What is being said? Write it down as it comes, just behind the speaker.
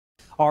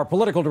Our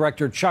political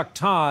director, Chuck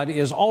Todd,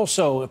 is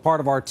also part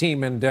of our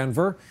team in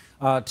Denver.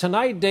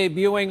 Tonight,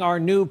 debuting our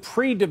new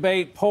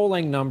pre-debate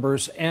polling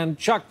numbers. And,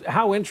 Chuck,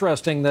 how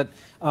interesting that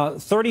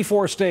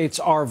 34 states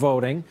are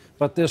voting,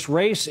 but this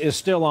race is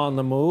still on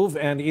the move,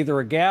 and either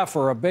a gaffe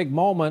or a big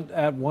moment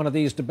at one of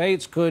these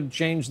debates could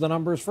change the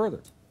numbers further.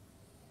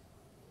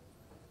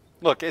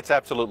 Look, it's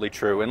absolutely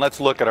true. And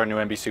let's look at our new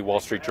NBC Wall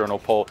Street Journal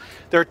poll.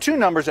 There are two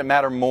numbers that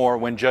matter more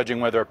when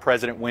judging whether a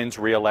president wins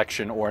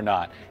re-election or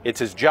not. It's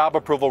his job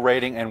approval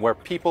rating and where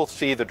people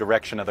see the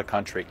direction of the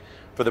country.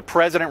 For the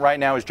president right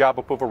now, his job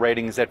approval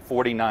rating is at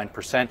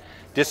 49%,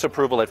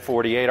 disapproval at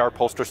 48%. Our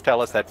pollsters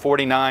tell us that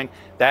 49%,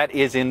 that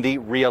is in the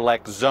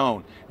re-elect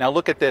zone. Now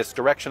look at this,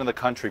 direction of the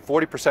country.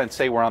 40%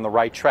 say we're on the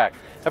right track.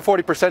 That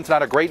 40% is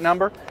not a great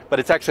number, but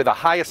it's actually the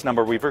highest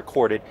number we've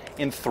recorded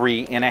in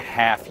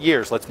 3.5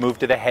 years. Let's move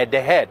to the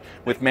head-to-head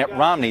with Mitt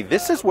Romney.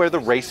 This is where the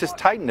race is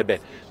tightened a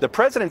bit. The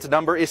president's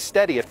number is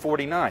steady at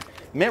 49.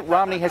 Mitt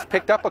Romney has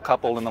picked up a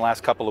couple in the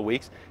last couple of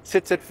weeks,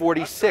 sits at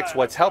 46.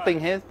 What's helping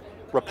him?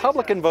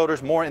 Republican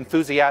voters more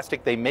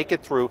enthusiastic. They make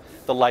it through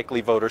the likely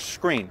voter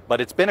screen.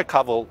 But it's been a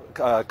couple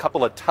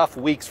of tough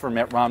weeks for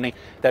Mitt Romney.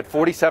 That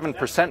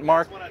 47%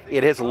 mark,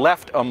 it has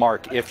left a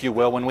mark, if you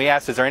will. When we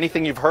asked, is there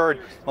anything you've heard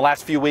in the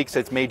last few weeks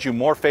that's made you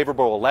more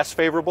favorable or less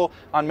favorable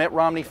on Mitt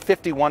Romney?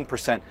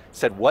 51%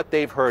 said what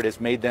they've heard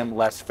has made them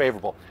less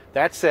favorable.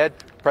 That said,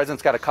 the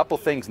president's got a couple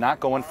things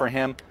not going for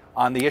him.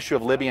 On the issue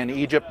of Libya and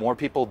Egypt, more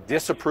people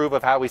disapprove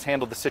of how he's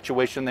handled the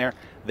situation there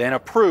than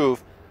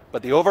approve.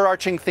 But the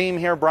overarching theme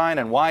here, Brian,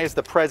 and why is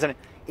the president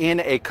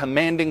in a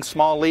commanding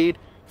small lead?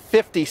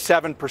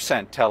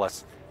 57% tell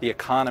us the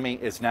economy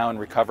is now in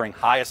recovering.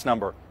 Highest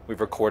number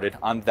we've recorded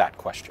on that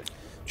question.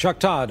 Chuck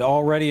Todd,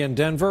 already in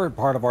Denver,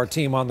 part of our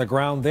team on the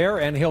ground there,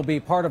 and he'll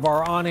be part of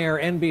our on-air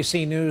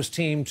NBC News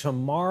team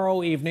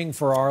tomorrow evening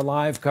for our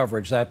live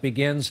coverage. That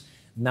begins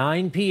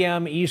 9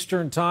 p.m.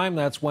 Eastern Time.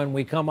 That's when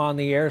we come on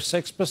the air,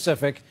 6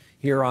 Pacific,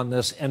 here on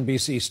this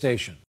NBC station.